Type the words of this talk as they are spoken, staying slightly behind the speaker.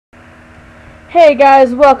Hey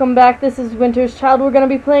guys, welcome back. This is Winter's Child. We're going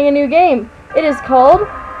to be playing a new game. It is called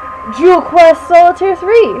Quest Solitaire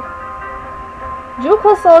 3.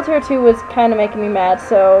 Quest Solitaire 2 was kind of making me mad,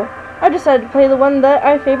 so I decided to play the one that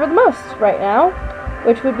I favor the most right now,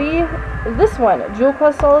 which would be this one,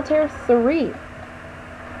 Quest Solitaire 3.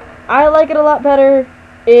 I like it a lot better.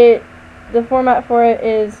 The format for it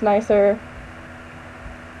is nicer,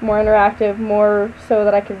 more interactive, more so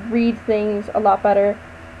that I could read things a lot better.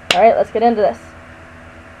 Alright, let's get into this.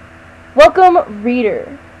 Welcome,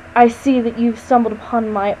 reader. I see that you've stumbled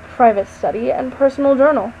upon my private study and personal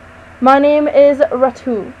journal. My name is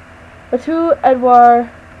Ratu Edouard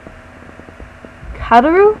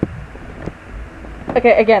Kadaru?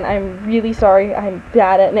 Okay, again, I'm really sorry. I'm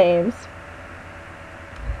bad at names.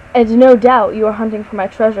 And no doubt you are hunting for my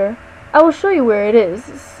treasure. I will show you where it is.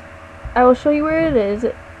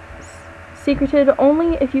 Secreted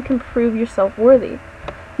only if you can prove yourself worthy.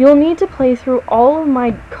 You'll need to play through all of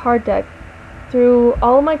my card deck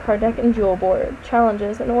and jewel board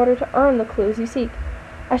challenges in order to earn the clues you seek.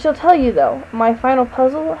 I shall tell you though, my final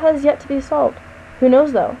puzzle has yet to be solved. Who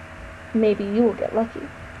knows though? Maybe you will get lucky.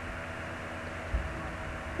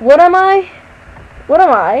 What am I?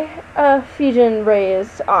 A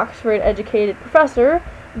Fijian-raised, Oxford-educated professor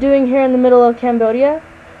doing here in the middle of Cambodia?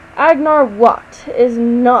 Agnar Wat is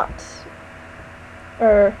not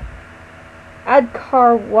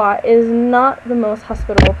the most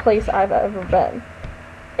hospitable place I've ever been.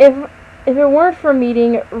 If it weren't for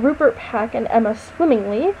meeting Rupert Pack and Emma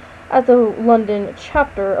swimmingly at the London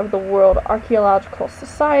chapter of the World Archaeological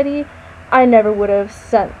Society, I never would have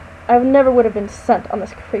been sent on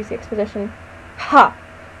this crazy expedition. Ha!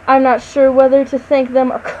 I'm not sure whether to thank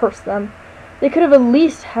them or curse them. They could have at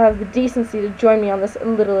least had the decency to join me on this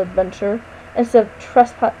little adventure instead of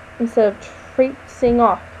traipsing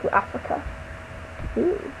off to Africa.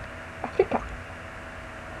 Ooh, Africa.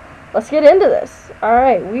 Let's get into this.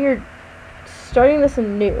 Alright, we're starting this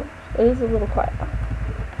anew. It is a little quiet now.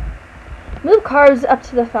 Move cards up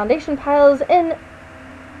to the foundation piles in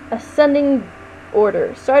ascending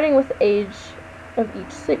order, starting with the age of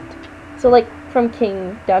each suit. So, like, from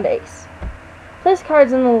king down to ace. Place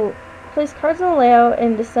cards in the layout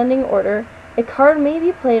in descending order. A card may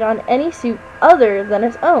be played on any suit other than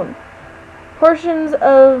its own. Portions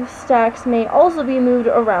of stacks may also be moved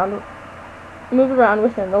around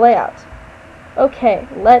within the layout. Okay,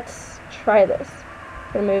 let's try this.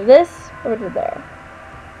 I'm gonna move this over to there.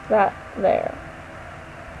 That there.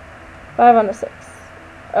 5 on the 6.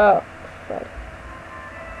 Oh, crud.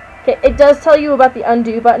 Okay, it does tell you about the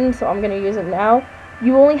undo button, so I'm gonna use it now.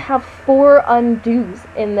 You only have 4 undos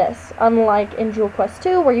in this, unlike in Jewel Quest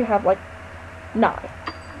 2 where you have like 9.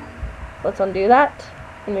 Let's undo that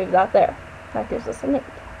and move that there. That gives us an 8.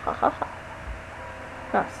 Ha ha ha.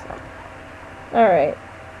 Awesome. Alright.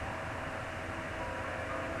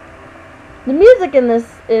 The music in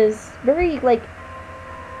this is very, like,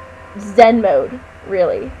 Zen mode,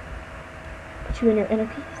 really. Put you in your inner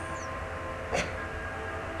peace.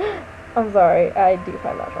 I'm sorry, I do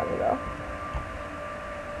find that funny, though.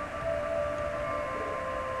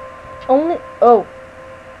 Oh.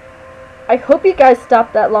 I hope you guys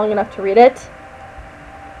stopped that long enough to read it.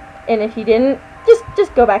 And if you didn't,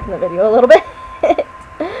 just go back in the video a little bit.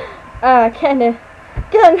 Kinda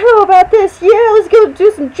gung-ho about this. Yeah, let's go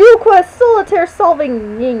do some Jewel Quest Solitaire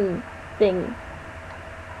solving thing.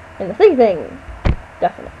 And the thing.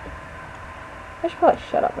 Definitely. I should probably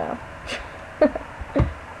shut up now.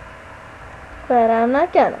 But I'm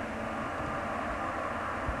not gonna.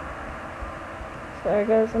 So there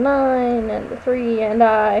goes the 9 and the 3, and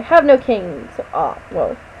I have no king. So,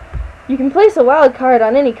 whoa. You can place a wild card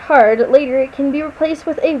on any card. Later, it can be replaced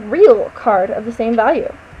with a real card of the same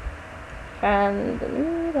value. And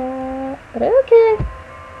do that. But okay.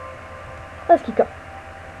 Let's keep going.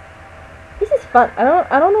 This is fun.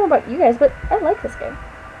 I don't know about you guys, but I like this game.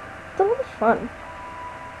 It's a lot of fun.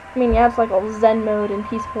 I mean, yeah, it's like all Zen mode and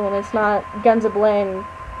peaceful, and it's not Guns of Bland,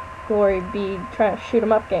 Glory be trying to shoot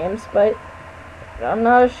 'em up games, but I'm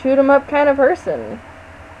not a shoot 'em up kind of person.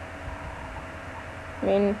 I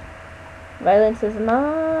mean, violence is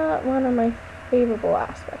not one of my favorable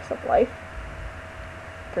aspects of life.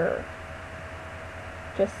 Grr.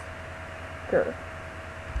 Just grr.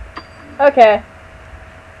 Okay.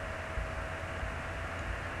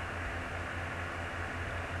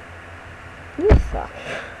 You suck.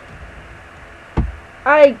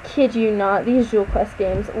 I kid you not, these Jewel Quest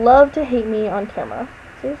games love to hate me on camera.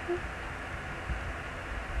 Seriously?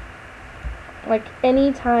 Like,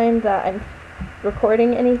 any time that I'm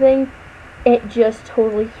recording anything, it just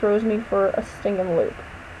totally throws me for a stinging loop.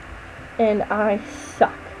 And I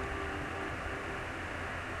suck.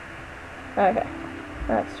 Okay.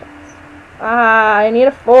 That's stress. Ah, I need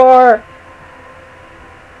a 4.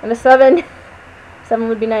 And a 7. 7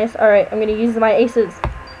 would be nice. Alright, I'm gonna use my aces.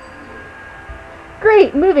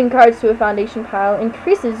 Great! Moving cards to a foundation pile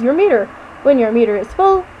increases your meter. When your meter is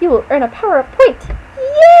full, you will earn a power-up point.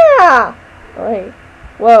 Yeah! Wait.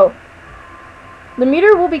 Whoa. The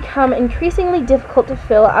meter will become increasingly difficult to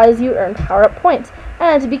fill as you earn power-up points.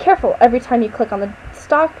 And be careful, every time you click on the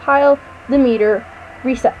stockpile, the meter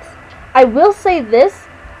resets. I will say this,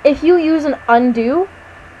 if you use an undo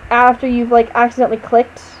after you've like accidentally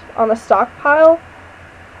clicked on the stockpile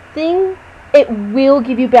thing, it will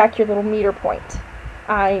give you back your little meter point.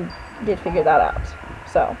 I did figure that out.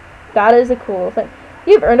 So, that is a cool thing.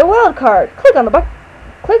 You've earned a wild card. Click on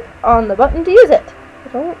the button to use it. I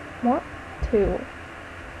don't want to.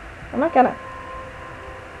 I'm not gonna.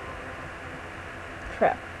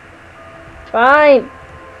 Crap. Fine.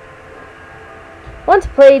 Once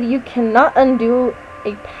played, you cannot undo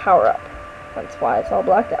a power-up. That's why it's all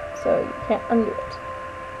blacked out, so you can't undo it.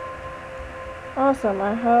 Awesome,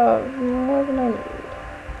 I have more than I need.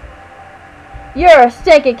 You're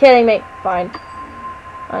stinking kidding me! Fine.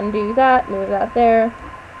 Undo that, move that there.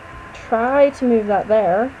 Try to move that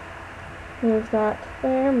there. Move that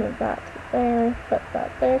there, move that there. Put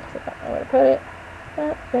that there, because I don't know where to put it.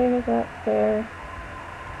 That there.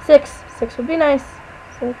 6. 6 would be nice.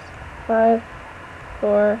 6, 5,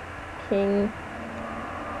 4, king,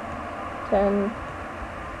 10,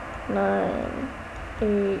 9,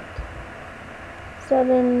 8,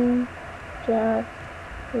 7, jack,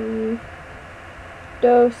 3,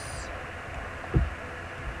 dose,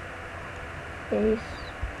 ace,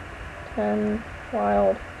 10,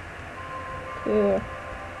 wild, 2.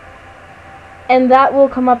 And that will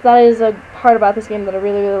come up. That is a part about this game that I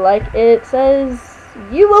really, really like. It says,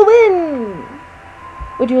 you will win!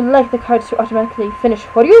 Would you like the cards to automatically finish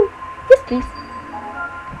for you? Yes, please.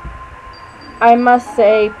 I must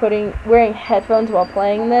say, wearing headphones while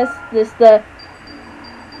playing that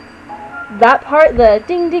part, the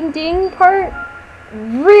ding ding ding part,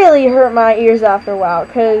 really hurt my ears after a while,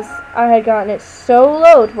 because I had gotten it so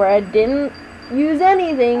low to where I didn't use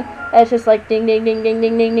anything. It's just like ding ding ding ding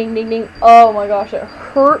ding ding ding ding ding. Oh my gosh, it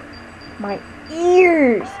hurt my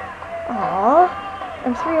ears. Aww,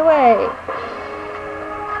 I'm 3 away.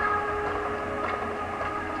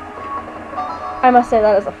 I must say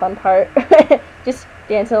that is a fun part. Just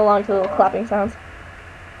dancing along to little clapping sounds.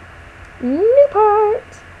 New part.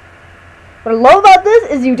 What I love about this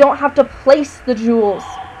is you don't have to place the jewels.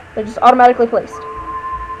 They're just automatically placed.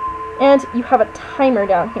 And you have a timer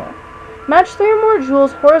down here. Match 3 or more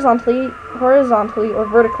jewels horizontally or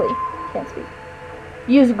vertically. Can't speak.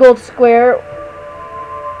 Use gold square.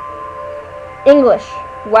 English.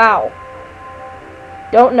 Wow.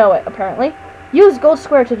 Don't know it, apparently. Use gold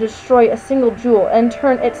square to destroy a single jewel and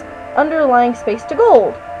turn its underlying space to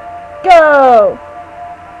gold. Go!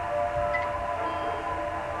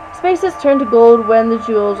 Spaces turn to gold when the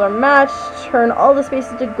jewels are matched. Turn all the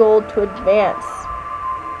spaces to gold to advance.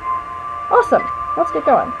 Awesome. Let's get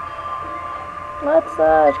going. Let's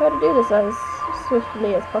try to do this as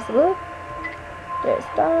swiftly as possible. There's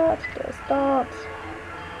that. There's that.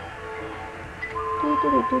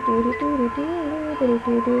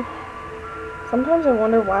 Sometimes I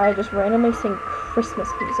wonder why I just randomly sing Christmas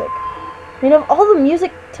music. I mean, of all the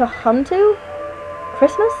music to hum to,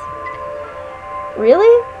 Christmas?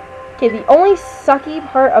 Really? Okay, the only sucky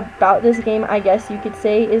part about this game, I guess you could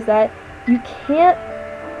say, is that you can't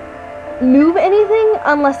move anything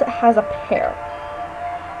unless it has a pair.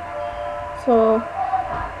 So,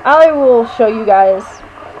 I will show you guys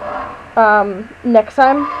next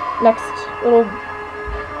time. Next little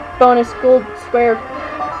bonus gold square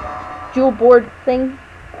jewel board thing.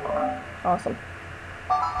 Awesome.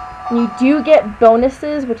 And you do get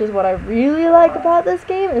bonuses, which is what I really like about this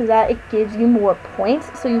game, is that it gives you more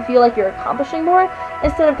points, so you feel like you're accomplishing more,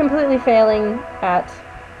 instead of completely failing at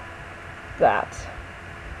that.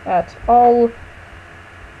 At all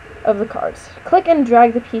of the cards. Click and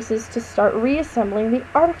drag the pieces to start reassembling the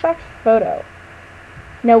artifact photo.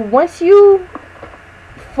 Now, once you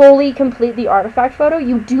fully complete the artifact photo,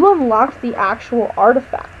 you do unlock the actual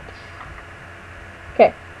artifact.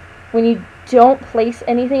 Okay, when you don't place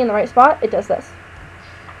anything in the right spot, it does this.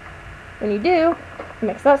 When you do, it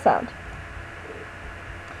makes that sound.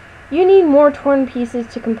 You need more torn pieces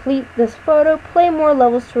to complete this photo. Play more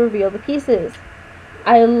levels to reveal the pieces.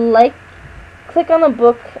 Click on the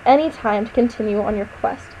book anytime to continue on your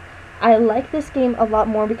quest. I like this game a lot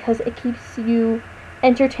more because it keeps you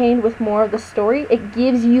entertained with more of the story. It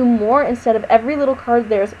gives you more instead of every little card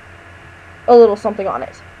there's a little something on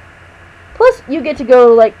it. Plus, you get to go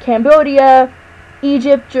to, like, Cambodia,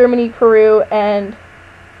 Egypt, Germany, Peru, and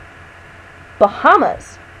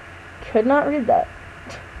Bahamas. Could not read that.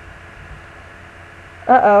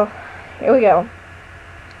 Uh-oh. Here we go.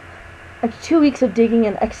 After 2 weeks of digging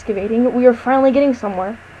and excavating, we are finally getting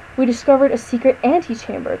somewhere. We discovered a secret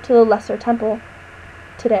antechamber to the Lesser Temple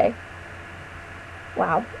today.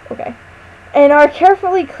 Wow, okay. And are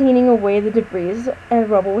carefully cleaning away the debris and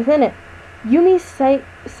rubble within it. Yumi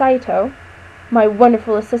Saito, my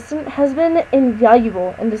wonderful assistant, has been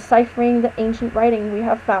invaluable in deciphering the ancient writing we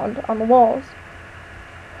have found on the walls.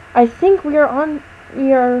 I think we are on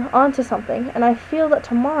to something, and I feel that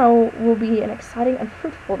tomorrow will be an exciting and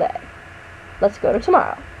fruitful day. Let's go to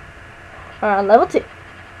tomorrow. On level 2.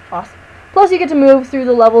 Awesome. Plus, you get to move through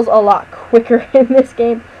the levels a lot quicker in this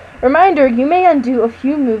game. Reminder, you may undo a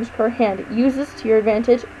few moves per hand. Use this to your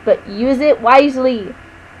advantage, but use it wisely,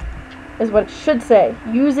 is what it should say.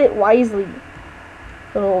 Use it wisely.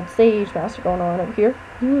 Little old sage master going on over here.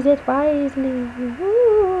 Use it wisely.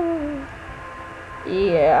 Woo.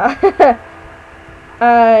 Yeah.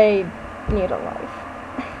 I need a life.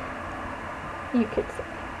 You could say.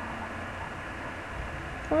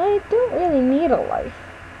 I don't really need a life,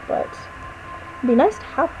 but it'd be nice to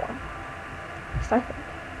have one. At least I think.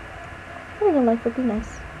 Having a life would be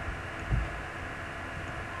nice.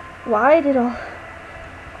 Why did all...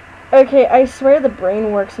 Okay, I swear the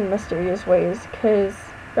brain works in mysterious ways, because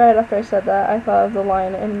right after I said that, I thought of the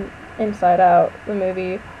line in Inside Out, the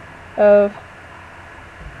movie, of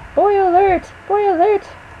Boy alert! Boy alert!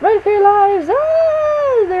 Run for your lives!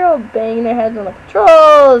 Ah! They're all banging their heads on the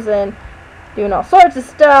controls and doing all sorts of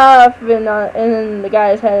stuff, and then the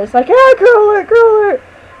guy's head is like, ah, girl alert! Girl alert!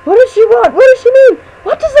 What does she want? What does she mean?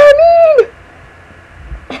 What does that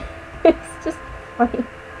mean? It's just funny.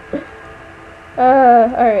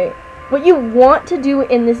 Alright. What you want to do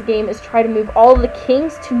in this game is try to move all of the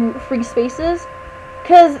kings to free spaces,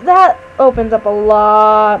 because that opens up a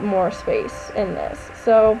lot more space in this.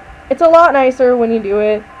 So, it's a lot nicer when you do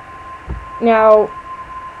it. Now,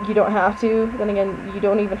 you don't have to. Then again, you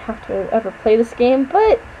don't even have to ever play this game,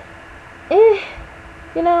 but,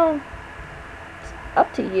 you know, it's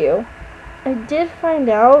up to you. I did find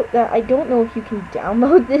out that I don't know if you can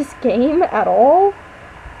download this game at all.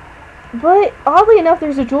 But, oddly enough,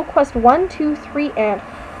 there's a Jewel Quest 1, 2, 3, and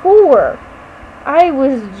 4. I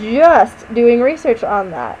was just doing research on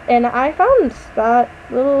that, and I found that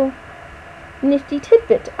little nifty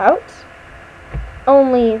tidbit out.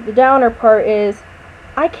 Only, the downer part is,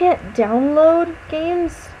 I can't download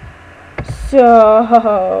games,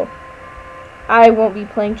 so I won't be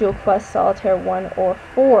playing Jewel Quest Solitaire 1 or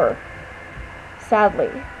 4,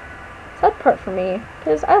 sadly. Sad part for me,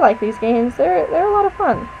 because I like these games. They're a lot of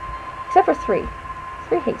fun. Except for 3.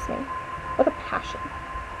 3 hates me. With a passion.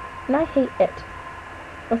 And I hate it.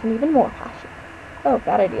 With an even more passion. Oh,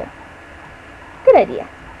 bad idea. Good idea.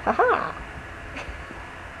 Haha.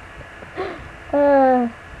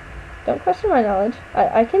 Don't question my knowledge.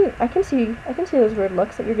 I can see those weird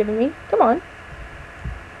looks that you're giving me. Come on.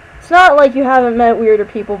 It's not like you haven't met weirder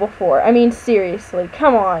people before. I mean, seriously,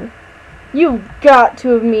 come on. You've got to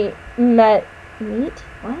have met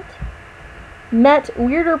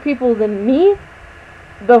weirder people than me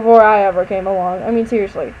before I ever came along. I mean,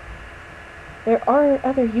 seriously. There are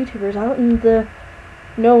other YouTubers out in the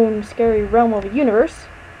known scary realm of the universe.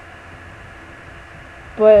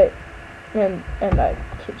 But, and I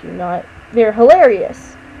kid you not, they're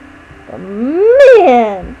hilarious. But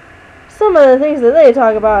man, some of the things that they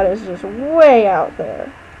talk about is just way out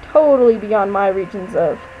there. Totally beyond my regions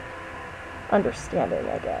of understanding,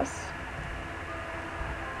 I guess.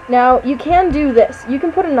 Now, you can do this. You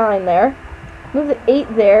can put a 9 there, move the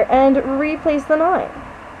 8 there, and replace the 9.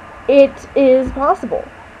 It is possible.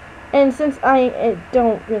 And since I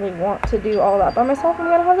don't really want to do all that by myself, I'm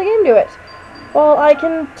going to have the game do it. Well, I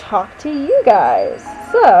can talk to you guys.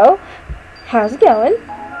 So, how's it going?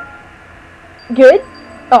 Good?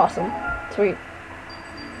 Awesome. Sweet.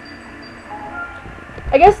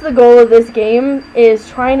 I guess the goal of this game is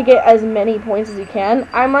trying to get as many points as you can.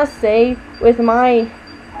 I must say, with my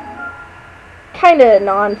kind of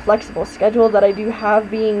non-flexible schedule that I do have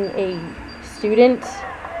being a student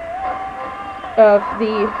of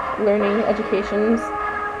the learning educations,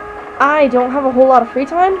 I don't have a whole lot of free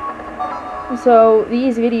time, so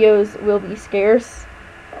these videos will be scarce,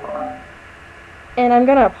 and I'm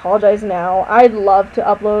gonna apologize now. I'd love to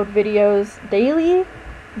upload videos daily,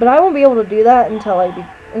 but I won't be able to do that until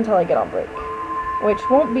I get on break, which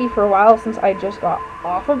won't be for a while since I just got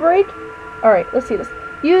off a break. Alright, let's see this.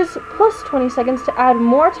 Use plus 20 seconds to add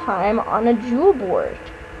more time on a jewel board.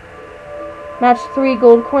 Match 3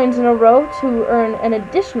 gold coins in a row to earn an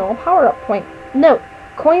additional power-up point. Note,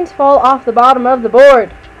 coins fall off the bottom of the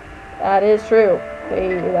board. That is true.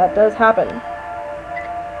 That does happen.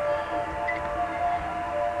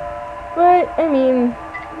 But, I mean,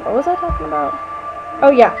 what was I talking about?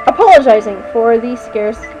 Oh yeah, apologizing for the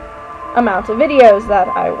scarce amount of videos that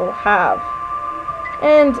I will have.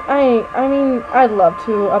 And I mean, I'd love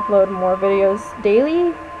to upload more videos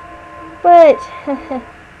daily, but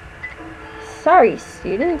sorry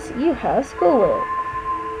students, you have schoolwork.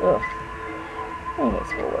 Ugh, I hate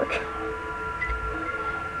schoolwork.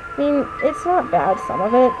 I mean, it's not bad, some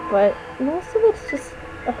of it, but most of it's just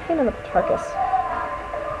a pain in the carcass.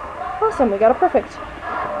 Awesome, we got a perfect.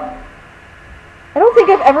 I don't think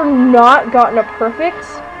I've ever not gotten a perfect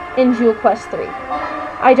in Jewel Quest 3.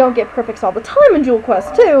 I don't get perfects all the time in Jewel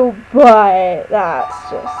Quest 2, but that's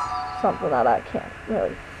just something that I can't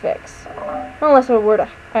really fix. Unless I were to,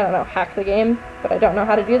 I don't know, hack the game, but I don't know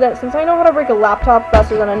how to do that since I know how to break a laptop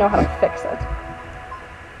faster than I know how to fix it.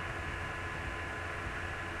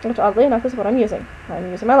 Which, oddly enough, is what I'm using.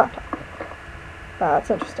 I'm using my laptop. That's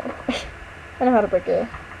interesting. I know how to break a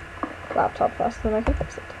laptop faster than I can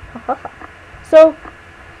fix it. Ha ha ha. So,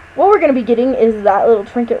 what we're going to be getting is that little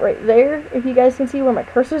trinket right there. If you guys can see where my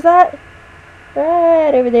cursor's at.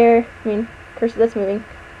 Right over there. I mean, cursor that's moving.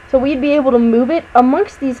 So we'd be able to move it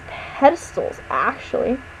amongst these pedestals,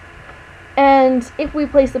 actually. And if we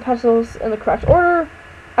place the pedestals in the correct order,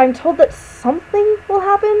 I'm told that something will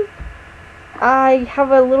happen. I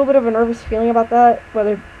have a little bit of a nervous feeling about that,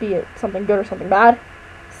 whether be it something good or something bad.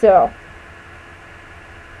 So,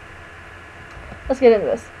 let's get into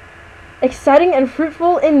this. Exciting and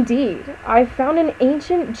fruitful indeed. I found an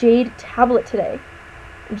ancient jade tablet today.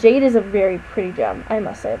 Jade is a very pretty gem, I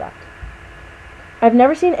must say that. I've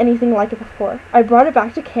never seen anything like it before. I brought it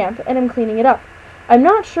back to camp and I'm cleaning it up. I'm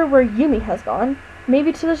not sure where Yumi has gone.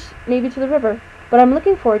 Maybe to the river, but I'm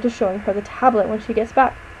looking forward to showing her the tablet when she gets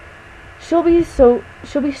back. She'll be so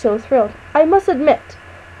thrilled. I must admit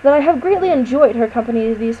that I have greatly enjoyed her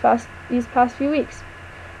company these past few weeks.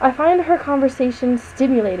 I find her conversation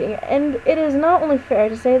stimulating, and it is not only fair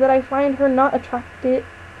to say that I find her not attractive. ...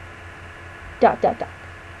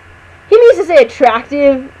 He means to say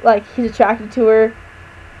attractive, like he's attracted to her,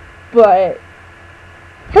 but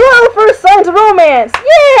hello, first signs of romance!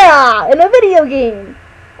 Yeah! In a video game!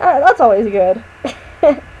 That's always good.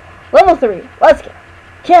 Level 3. Let's go.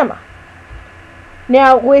 Camera.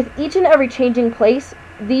 Now, with each and every changing place,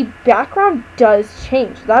 the background does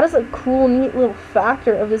change. That is a cool, neat little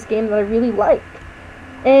factor of this game that I really like.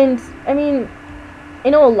 And, I mean, I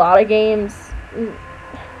know a lot of games...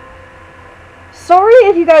 Sorry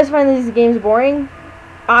if you guys find these games boring.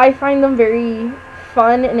 I find them very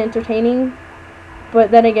fun and entertaining. But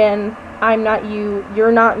then again, I'm not you,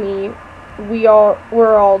 you're not me.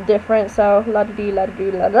 We're all different, so la-da-dee,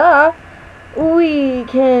 la-da-doo, la-da. We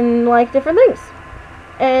can like different things.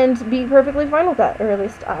 And be perfectly fine with that, or at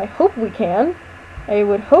least I hope we can. I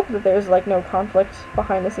would hope that there's, like, no conflict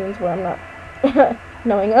behind the scenes where I'm not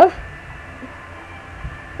knowing of.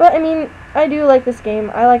 But, I mean, I do like this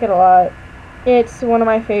game. I like it a lot. It's one of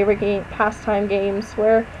my favorite pastime games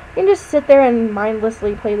where you can just sit there and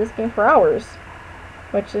mindlessly play this game for hours.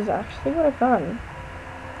 Which is actually what I've done.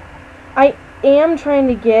 I am trying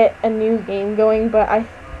to get a new game going, but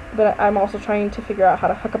I'm also trying to figure out how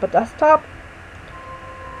to hook up a desktop.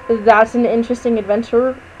 That's an interesting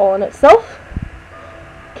adventure all in itself,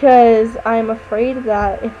 because I'm afraid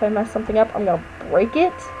that if I mess something up, I'm going to break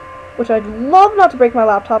it, which I'd love not to break my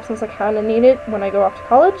laptop since I kind of need it when I go off to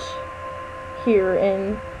college, here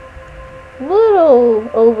in little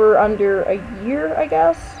over under a year, I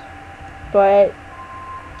guess, but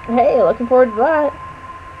hey, looking forward to that.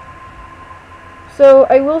 So,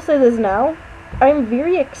 I will say this now, I'm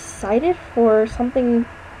very excited for something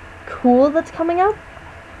cool that's coming up.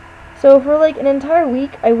 So for like an entire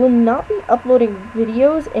week, I will not be uploading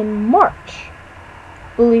videos in March.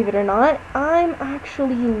 Believe it or not, I'm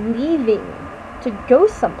actually leaving to go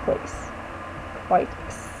someplace. Quite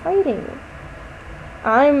exciting.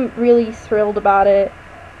 I'm really thrilled about it.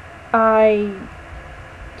 I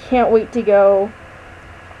can't wait to go.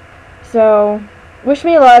 So, wish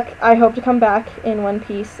me luck. I hope to come back in one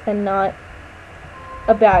piece and not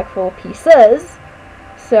a bag full of pieces.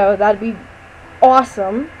 So that'd be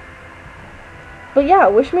awesome. But yeah,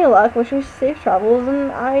 wish me luck, wish me safe travels,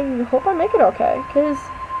 and I hope I make it okay, because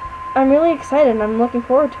I'm really excited and I'm looking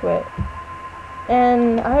forward to it.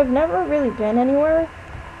 And I've never really been anywhere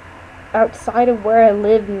outside of where I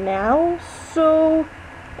live now, so,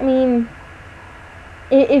 I mean,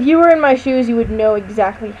 if you were in my shoes, you would know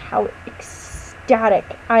exactly how ecstatic ecstatic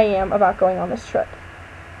I am about going on this trip.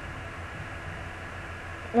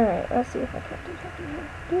 Alright, let's see if I can do something.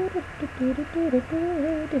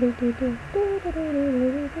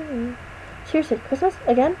 Seriously, Christmas?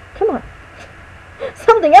 Again? Come on.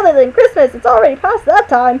 Something other than Christmas! It's already past that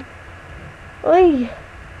time! Oy.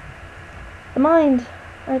 The mind.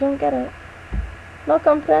 I don't get it. No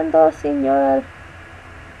comprendo, señor.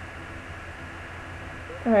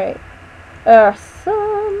 Alright.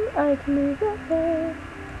 Awesome. I can move that there.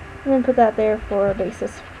 And then put that there for a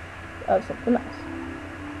basis of something else.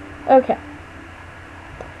 Okay.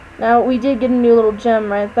 Now, we did get a new little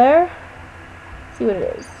gem right there. Let's see what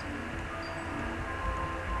it is.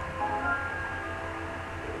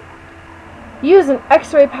 Use an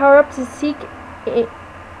X-ray power-up to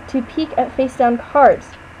peek at face-down cards.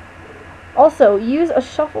 Also, use a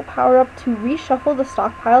shuffle power-up to reshuffle the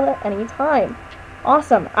stockpile at any time.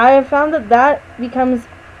 Awesome. I have found that that becomes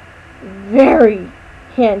very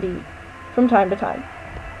handy from time to time.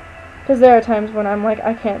 Because there are times when I'm like,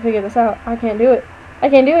 I can't figure this out. I can't do it. I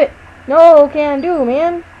can't do it. No, can't do,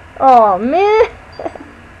 man. Oh, man.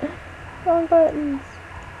 Wrong buttons.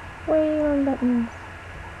 Way wrong buttons.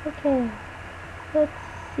 Okay. Let's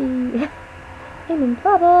see. I'm in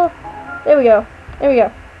trouble. There we go. There we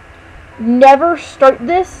go. Never start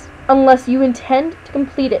this unless you intend to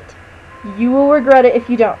complete it. You will regret it if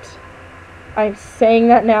you don't. I'm saying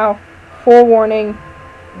that now. Forewarning.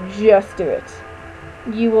 Just do it.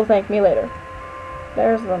 You will thank me later.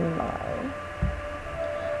 There's the 9.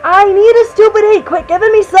 I need a stupid 8! Quit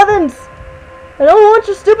giving me 7s! I don't want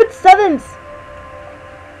your stupid 7s!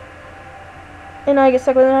 And I get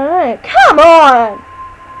stuck with a 9. Come on!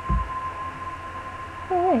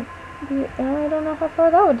 Alright. I don't know how far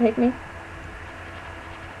that would take me.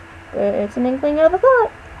 But it's an inkling of a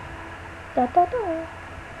thought. Da da da.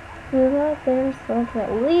 Move right there so I can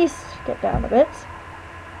at least get down a bit.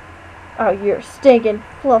 Oh, you're stinking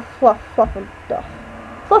fluff and stuff.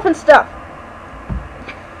 Fluff and stuff!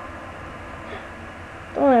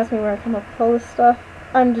 Don't ask me where I come up with all this stuff.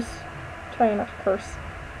 I'm just trying not to curse.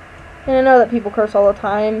 And I know that people curse all the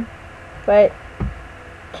time, but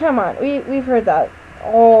come on, we've heard that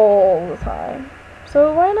all the time.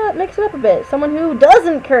 So why not mix it up a bit? Someone who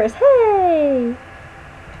doesn't curse, hey!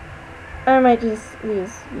 I might just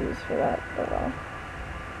use for that, oh well.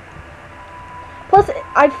 Plus,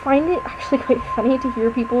 I find it actually quite funny to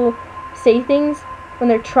hear people say things when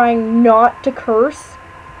they're trying not to curse,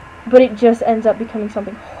 but it just ends up becoming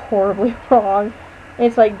something horribly wrong. And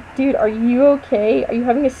it's like, dude, are you okay? Are you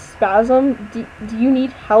having a spasm? Do you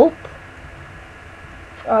need help?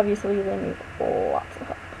 Obviously, they need lots of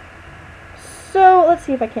help. So, let's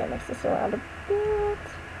see if I can't mix this around a bit.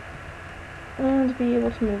 And be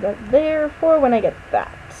able to move that there for when I get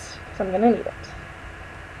that. Because I'm going to need it.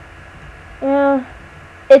 Yeah,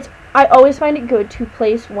 I always find it good to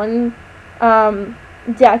place one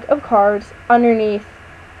deck of cards underneath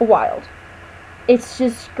a wild. It's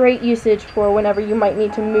just great usage for whenever you might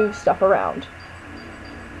need to move stuff around.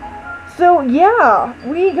 So yeah,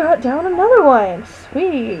 we got down another one.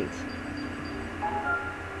 Sweet.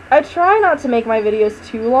 I try not to make my videos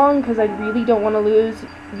too long because I really don't want to lose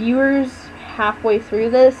viewers halfway through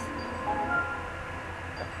this.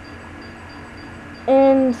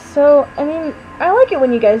 And so, I mean, I like it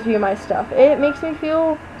when you guys view my stuff. It makes me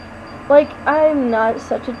feel like I'm not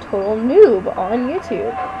such a total noob on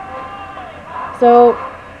YouTube. So,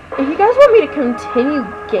 if you guys want me to continue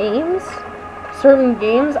games, certain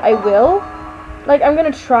games, I will. Like, I'm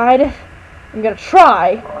gonna try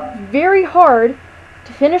very hard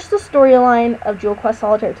to finish the storyline of Quest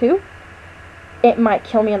Solitaire 2. It might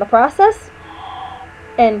kill me in the process,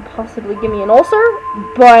 and possibly give me an ulcer,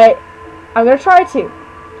 but I'm gonna try to.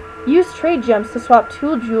 Use trade gems to swap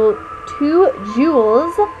two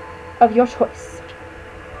jewels of your choice.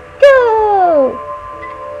 Go!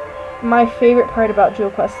 My favorite part about Jewel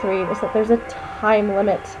Quest 3 is that there's a time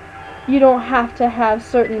limit. You don't have to have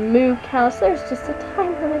certain move counts, there's just a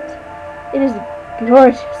time limit. It is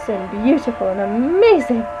gorgeous and beautiful and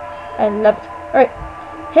amazing. I love it. Alright,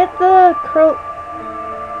 hit the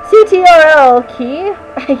CTRL key.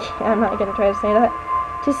 I'm not gonna try to say that.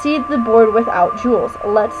 To seed the board without jewels.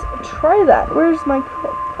 Let's try that. Where's my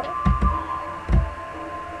card?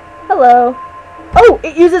 Hello. Oh,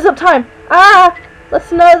 it uses up time. Ah!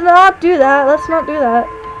 Let's not do that. Let's not do that.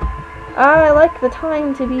 I like the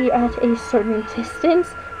time to be at a certain distance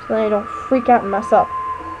so that I don't freak out and mess up.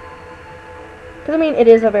 Because, I mean, it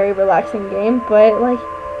is a very relaxing game, but, like,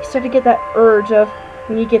 you start to get that urge of,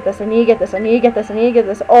 I need to get this, I need to get this, I need to get this, I need to get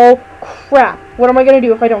this. Oh, crap. What am I going to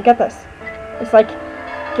do if I don't get this? It's like,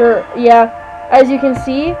 yeah, as you can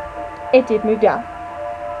see, It did move down.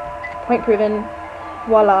 Point proven.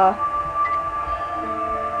 Voila.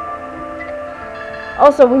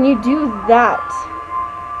 Also, when you do that,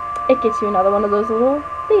 it gets you another one of those little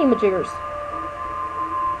thingamajiggers.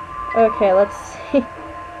 Okay, let's see. I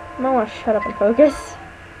might want to shut up and focus.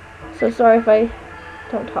 So sorry if I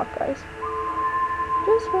don't talk, guys.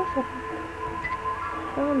 Just for a second.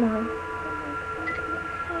 Oh no.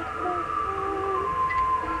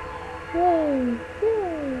 Yay!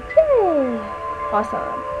 Yay! Yay!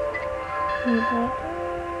 Awesome.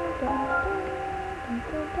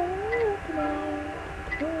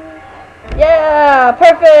 Yeah!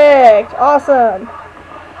 Perfect! Awesome!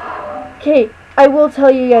 Okay, I will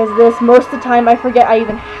tell you guys this. Most of the time I forget I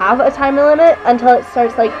even have a time limit until it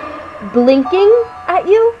starts like blinking at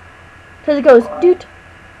you. Because it goes doot,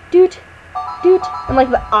 doot, doot. And like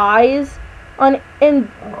the eyes on, and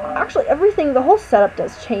actually everything, the whole setup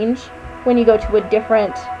does change when you go to a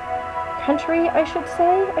different country, I should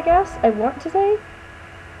say, I guess. I want to say.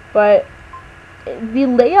 But the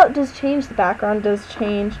layout does change, the background does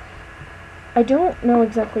change. I don't know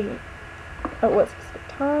exactly at what specific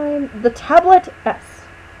time. The tablet S.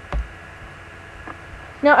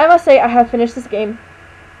 Now, I must say, I have finished this game.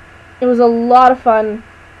 It was a lot of fun.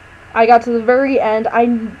 I got to the very end.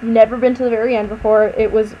 I've never been to the very end before.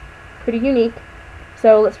 It was pretty unique.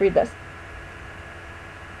 So, let's read this.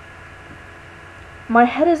 My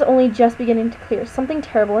head is only just beginning to clear. Something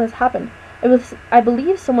terrible has happened. I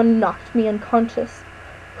believe someone knocked me unconscious.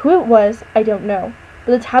 Who it was, I don't know.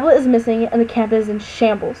 But the tablet is missing and the camp is in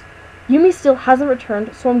shambles. Yumi still hasn't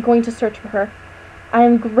returned, so I'm going to search for her. I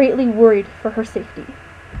am greatly worried for her safety.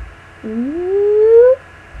 Ooh.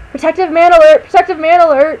 Protective man alert! Protective man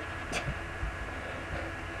alert!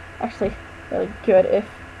 Actually, really good. If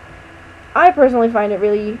I personally find it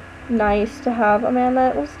really nice to have a man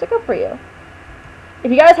that will stick up for you. If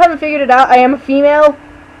you guys haven't figured it out, I am a female.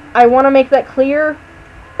 I want to make that clear.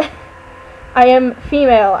 I am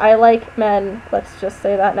female. I like men. Let's just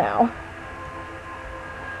say that now.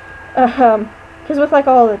 Because with like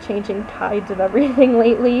all the changing tides of everything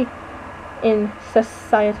lately in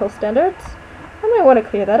societal standards, I might want to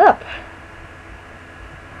clear that up.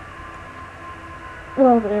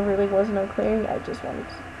 Well, there really was no clearing. I just wanted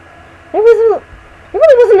to... There really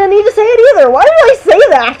wasn't a need to say it either. Why did I say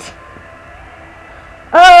that?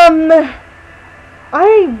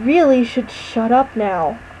 I really should shut up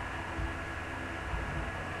now.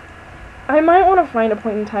 I might want to find a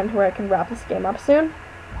point in time to where I can wrap this game up soon.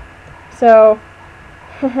 So,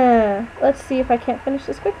 let's see if I can't finish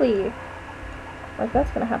this quickly. Like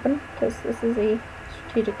that's gonna happen, because this is a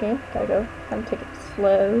strategic game. Gotta go kind of take it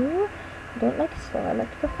slow. I don't like it slow, I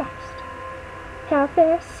like to go fast. How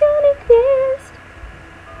fast Sonic fast?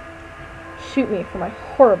 Shoot me for my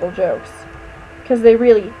horrible jokes. Because they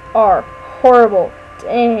really are horrible.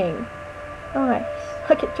 Dang. Oh, I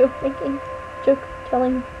suck at joke making, joke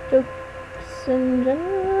telling, jokes in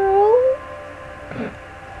general.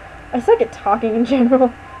 I suck at talking in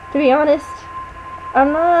general, to be honest.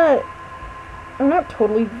 I'm not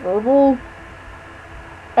totally verbal-esque,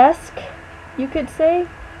 you could say.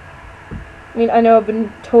 I mean, I know I've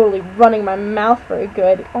been totally running my mouth for a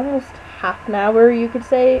good almost half an hour, you could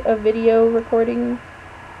say, of video recording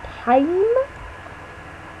time.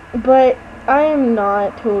 But I am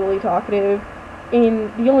not totally talkative,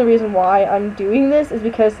 and the only reason why I'm doing this is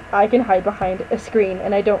because I can hide behind a screen,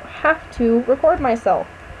 and I don't have to record myself.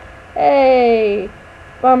 Hey,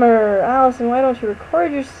 bummer. Allison, why don't you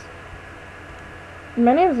record your...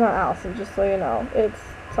 My name's not Allison, just so you know. It's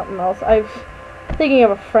something else. I'm thinking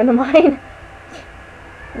of a friend of mine.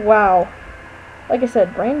 Wow. Like I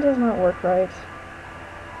said, brain does not work right.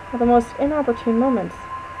 At the most inopportune moments.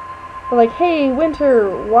 They're like, hey, Winter,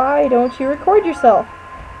 why don't you record yourself?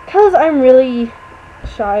 'Cause I'm really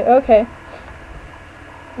shy. Okay.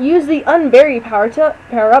 Use the unbury power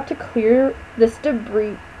up to clear this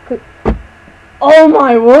debris. Oh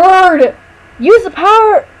my word! Use the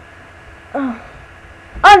power... Oh.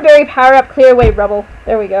 Unbury power up, clear away rubble.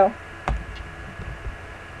 There we go.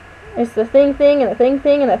 It's the thing, and the thing,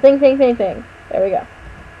 and the thing. There we go.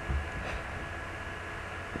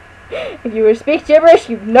 If you were to speak gibberish,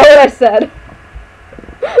 you'd know what I said.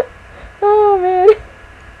 Oh man.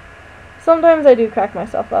 Sometimes I do crack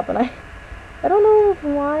myself up, and I don't know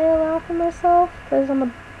why I laugh at myself, because I'm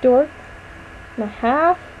a dork and a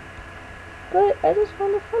half, but I just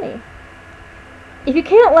find it funny. If you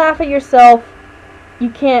can't laugh at yourself, you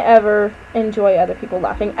can't ever enjoy other people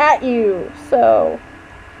laughing at you, so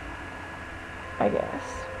I guess.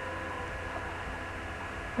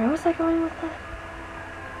 Where was I going with that?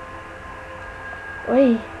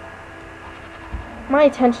 Wait. My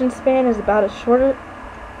attention span is about as short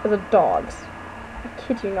as a dog's. I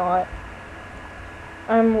kid you not.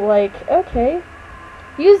 I'm like, okay.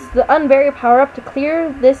 Use the unbury power-up to clear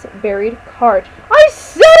this buried card. I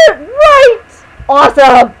said it right!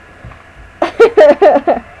 Awesome!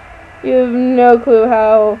 You have no clue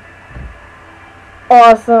how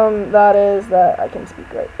awesome that is that I can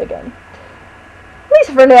speak right again. At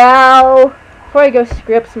least for now. Before I go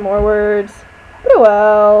script some more words. But oh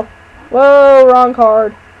well. Whoa, wrong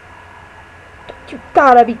card. You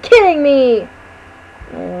gotta be kidding me!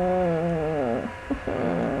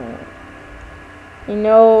 You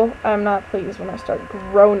know, I'm not pleased when I start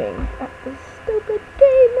groaning at this stupid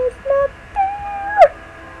game is not fair!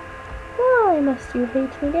 Why must you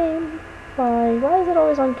hate me, game? Why? Why is it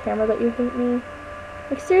always on camera that you hate me?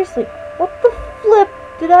 Like, seriously, what the flip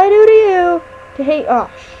did I do to you to hate?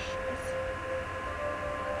 Oh, shit.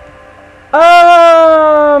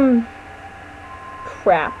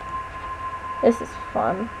 Crap. This is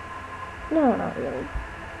fun. No, not really.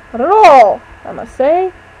 Not at all, I must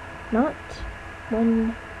say. Not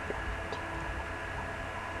one bit.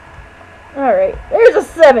 Alright, there's a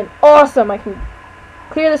 7. Awesome, I can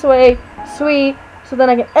clear this away. Sweet. So then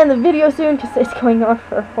I can end the video soon because it's going on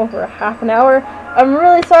for over a half an hour. I'm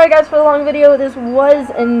really sorry guys for the long video. This was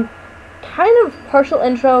an kind of partial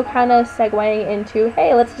intro, kind of segueing into,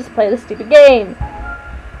 hey, let's just play this stupid game.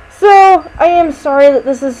 So, I am sorry that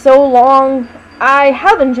this is so long. I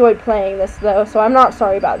have enjoyed playing this though, so I'm not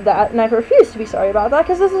sorry about that, and I refuse to be sorry about that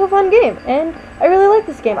because this is a fun game, and I really like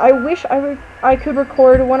this game. I wish I could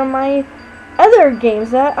record one of my other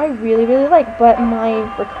games that I really like, but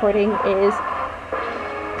my recording is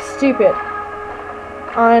stupid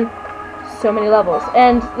on so many levels,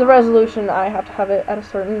 and the resolution, I have to have it at a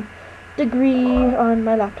certain degree on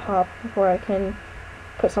my laptop before I can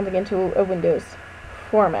put something into a Windows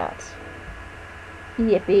format.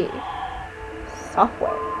 Yippee.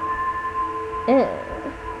 Software.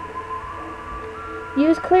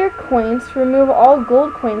 Use clear coins to remove all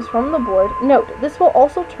gold coins from the board. Note, this will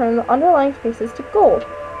also turn the underlying spaces to gold.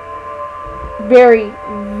 Very,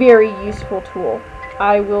 very useful tool.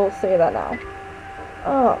 I will say that now.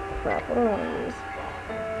 Oh, crap. What do I want to use?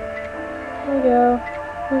 There we go.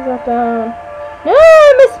 Move that down. No,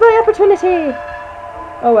 I missed my opportunity!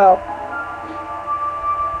 Oh well.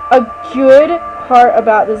 A good part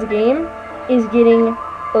about this game is getting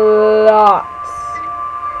lots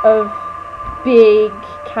of big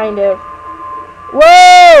kind of...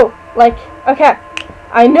 Whoa! Like, okay.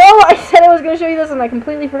 I know I said I was going to show you this and I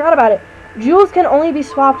completely forgot about it. Jewels can only be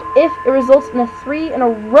swapped if it results in a 3 in a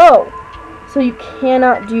row. So you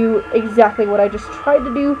cannot do exactly what I just tried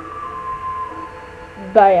to do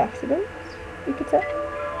by accident, you could say.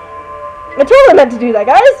 I totally meant to do that,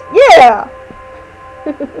 guys! Yeah!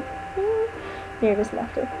 Here, just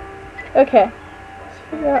laughter. Okay. Let's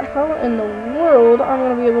figure out how in the world I'm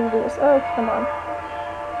going to be able to do this. Oh, come on.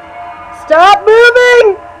 Stop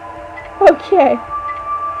moving! Okay.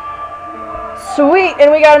 Sweet,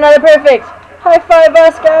 and we got another perfect. High five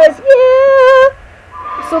us, guys.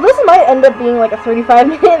 Yeah! So this might end up being like a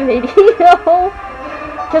 35-minute video.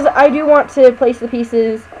 Because I do want to place the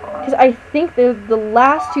pieces, because I think they're the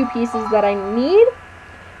last 2 pieces that I need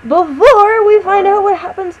before we find out what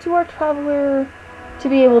happens to our traveler to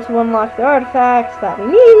be able to unlock the artifacts that we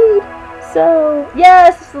need. So,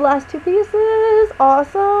 yes, it's the last 2 pieces.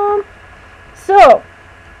 Awesome. So,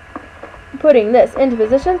 putting this into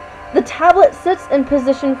position, the tablet sits in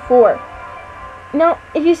position 4. Now,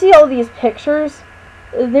 if you see all these pictures,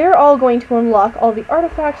 they're all going to unlock all the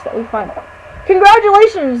artifacts that we find.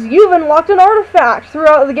 Congratulations! You've unlocked an artifact!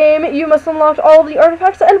 Throughout the game, you must unlock all the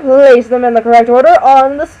artifacts and place them in the correct order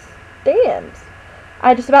on the stands.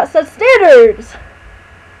 I just about said standards!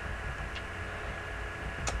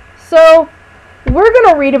 So, we're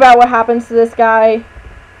gonna read about what happens to this guy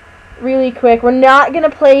really quick. We're not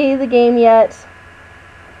gonna play the game yet.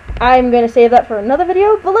 I'm gonna save that for another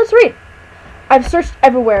video, but let's read! I've searched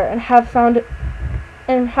everywhere and have found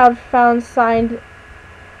sign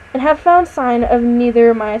of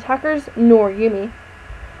neither my attackers nor Yumi.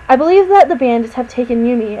 I believe that the bandits have taken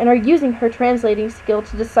Yumi and are using her translating skill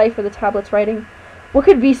to decipher the tablet's writing. What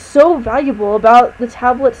could be so valuable about this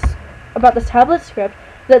tablet script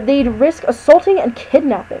that they'd risk assaulting and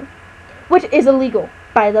kidnapping? Which is illegal,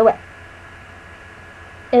 by the way.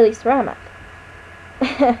 At least where I'm at.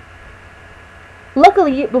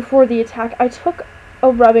 Luckily, before the attack, I took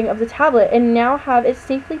a rubbing of the tablet and now have it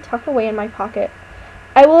safely tucked away in my pocket.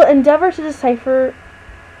 I will endeavor to decipher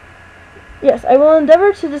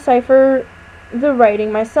the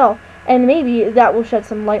writing myself, and maybe that will shed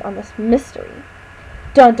some light on this mystery.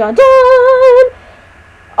 Dun dun dun!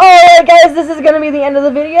 Alright guys, this is going to be the end of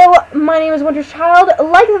the video. My name is Winter's Child.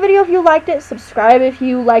 Like the video if you liked it, subscribe if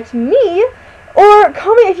you liked me, or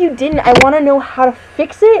comment if you didn't. I want to know how to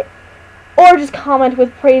fix it, or just comment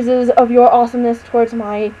with praises of your awesomeness towards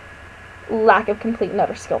my lack of complete and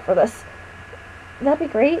utter skill for this. That'd be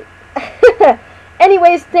great.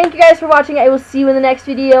 Anyways, thank you guys for watching. I will see you in the next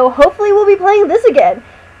video. Hopefully we'll be playing this again,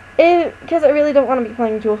 because I really don't want to be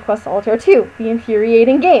playing Quest Solitaire 2, the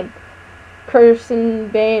infuriating game. Curse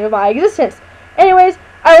and bane of my existence. Anyways,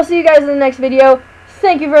 I will see you guys in the next video.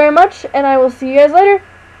 Thank you very much, and I will see you guys later.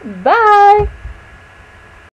 Bye!